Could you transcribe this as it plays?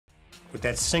With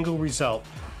that single result,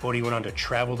 Bode went on to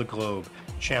travel the globe,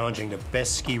 challenging the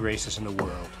best ski racers in the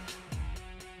world.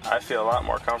 I feel a lot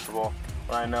more comfortable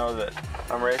when I know that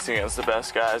I'm racing against the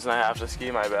best guys and I have to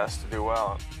ski my best to do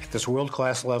well. At this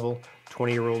world-class level,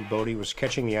 20-year-old Bode was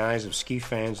catching the eyes of ski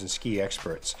fans and ski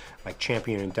experts, like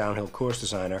champion and downhill course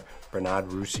designer Bernard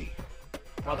Russi.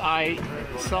 But I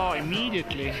saw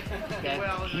immediately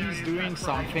that he's doing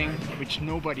something which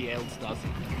nobody else does.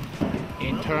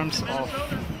 In terms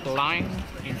of line,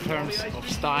 in terms of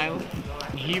style,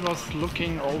 he was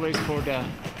looking always for the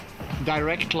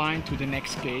direct line to the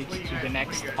next gate, to the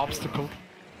next obstacle.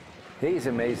 He is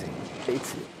amazing.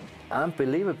 It's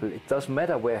unbelievable. It doesn't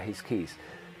matter where he skis,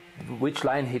 which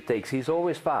line he takes. He's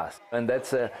always fast. And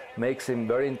that makes him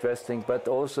very interesting, but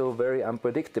also very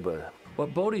unpredictable.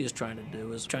 What Bode is trying to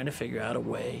do is trying to figure out a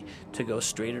way to go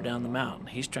straighter down the mountain.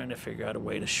 He's trying to figure out a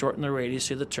way to shorten the radius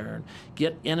of the turn,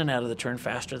 get in and out of the turn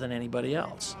faster than anybody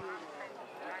else.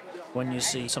 When you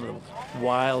see some of the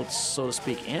wild, so to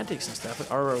speak, antics and stuff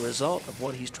are a result of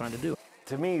what he's trying to do.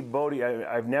 To me, Bode,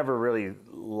 I've never really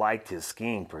liked his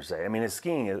skiing per se. I mean, his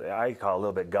skiing I call a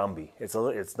little bit Gumby.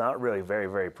 It's not really very,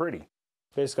 very pretty.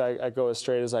 Basically, I go as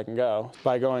straight as I can go.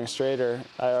 By going straighter,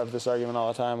 I have this argument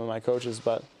all the time with my coaches,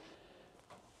 but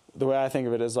the way I think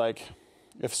of it is like,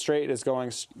 if straight is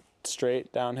going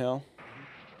straight downhill,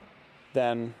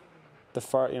 then the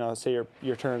far, say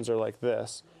your turns are like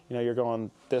this. You're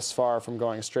going this far from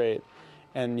going straight,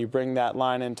 and you bring that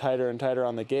line in tighter and tighter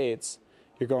on the gates,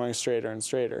 you're going straighter and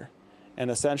straighter.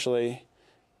 And essentially,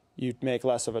 you make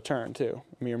less of a turn, too.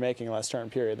 I mean, you're making less turn,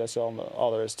 period. That's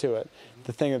all there is to it.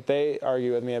 The thing that they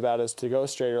argue with me about is to go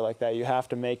straighter like that, you have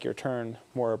to make your turn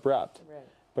more abrupt. Right.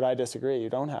 But I disagree. You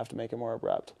don't have to make it more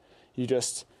abrupt. You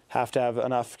just have to have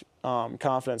enough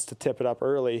confidence to tip it up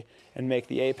early and make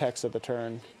the apex of the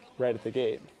turn right at the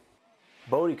gate.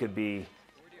 Bode could be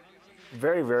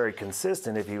very, very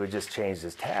consistent if he would just change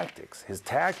his tactics. His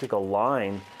tactical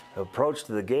line approach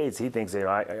to the gates, he thinks that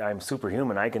I'm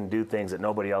superhuman, I can do things that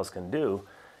nobody else can do.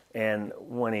 And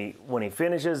when he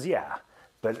finishes, yeah,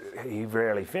 but he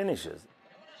rarely finishes.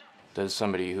 Does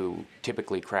somebody who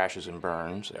typically crashes and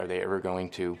burns, are they ever going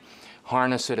to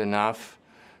harness it enough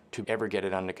to ever get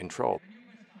it under control?